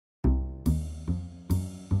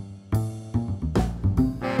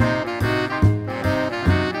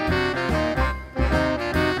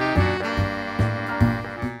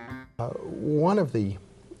of the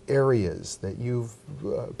areas that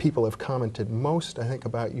people have commented most, I think,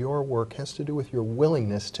 about your work has to do with your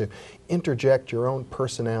willingness to interject your own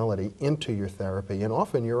personality into your therapy and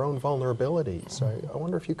often your own vulnerabilities. I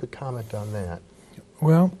wonder if you could comment on that.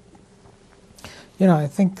 Well, I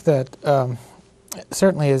think that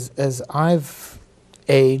certainly as I've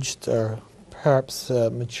aged or perhaps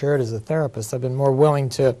matured as a therapist, I've been more willing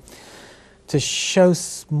to show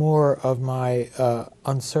more of my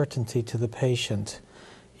uncertainty to the patient.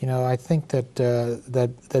 I think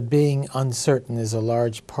that being uncertain is a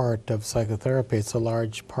large part of psychotherapy. It's a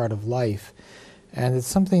large part of life, and it's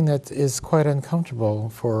something that is quite uncomfortable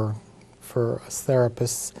for us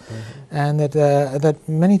therapists, and that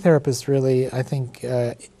many therapists really, I think,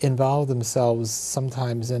 involve themselves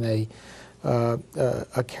sometimes in a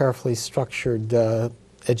carefully structured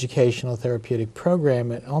educational therapeutic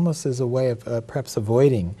program, and almost as a way of perhaps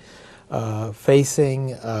avoiding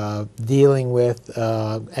facing, dealing with,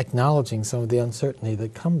 acknowledging some of the uncertainty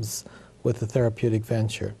that comes with the therapeutic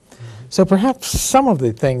venture. So perhaps some of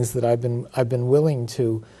the things that I've been willing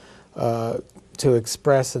to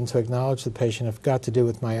express and to acknowledge the patient have got to do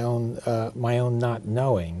with my own not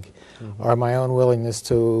knowing, or my own willingness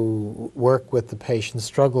to work with the patient,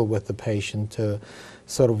 struggle with the patient, to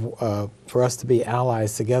sort of for us to be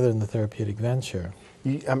allies together in the therapeutic venture.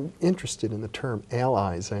 I'm interested in the term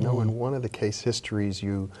allies. I know in one of the case histories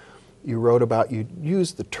you wrote about, you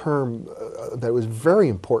used the term that was very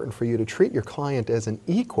important for you, to treat your client as an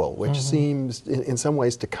equal, which seems in some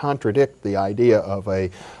ways to contradict the idea of a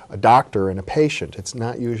doctor and a patient. It's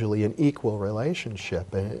not usually an equal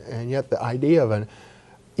relationship, and yet the idea of an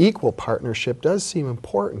equal partnership does seem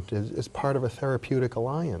important as part of a therapeutic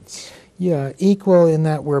alliance. Yeah, equal in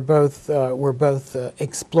that we're both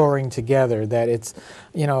exploring together. That it's,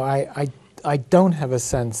 I don't have a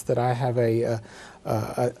sense that I have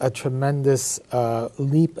a tremendous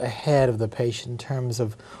leap ahead of the patient in terms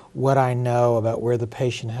of what I know about where the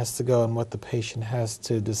patient has to go and what the patient has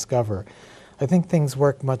to discover. I think things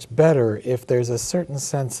work much better if there's a certain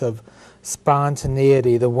sense of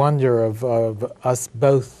spontaneity, the wonder of us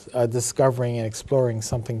both discovering and exploring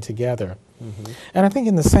something together. And I think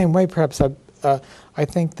in the same way, perhaps, I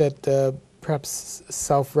think that perhaps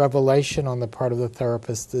self-revelation on the part of the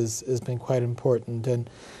therapist has been quite important. And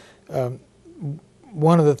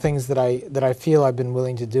one of the things that I feel I've been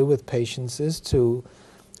willing to do with patients is to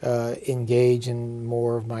engage in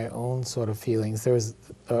more of my own sort of feelings. There was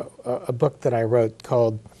a book that I wrote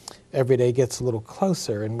called Every Day Gets a Little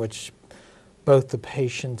Closer, in which both the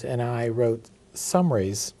patient and I wrote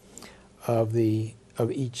summaries of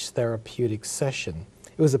each therapeutic session.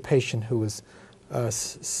 It was a patient who was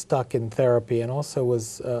stuck in therapy and also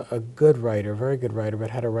was a good writer, very good writer, but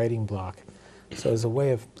had a writing block. So as a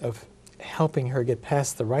way of helping her get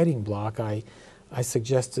past the writing block, I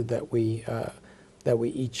suggested that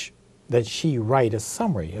she write a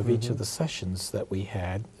summary of each of the sessions that we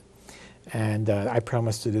had, and I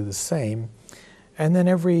promised to do the same. And then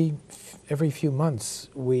every few months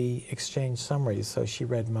we exchanged summaries. So she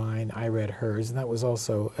read mine, I read hers, and that was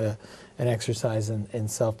also an exercise in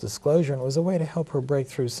self-disclosure, and it was a way to help her break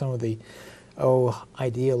through some of the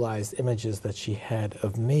idealized images that she had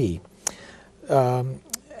of me.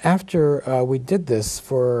 After we did this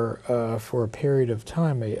for a period of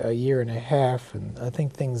time, a year and a half, and I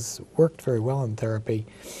think things worked very well in therapy,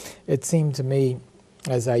 it seemed to me,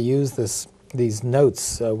 as I used these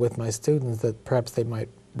notes with my students, that perhaps they might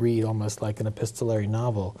read almost like an epistolary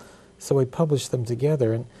novel. So we published them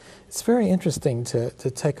together, and it's very interesting to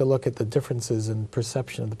take a look at the differences in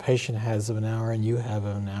perception the patient has of an hour and you have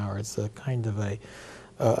of an hour. It's a kind of a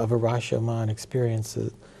Rashomon experience.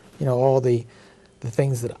 All the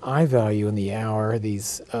things that I value in the hour,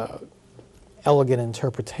 these elegant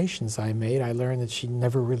interpretations I made, I learned that she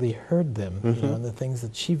never really heard them. And the things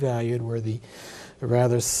that she valued were the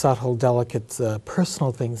rather subtle, delicate,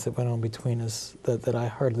 personal things that went on between us that I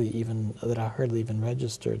hardly even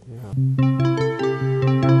registered. Yeah.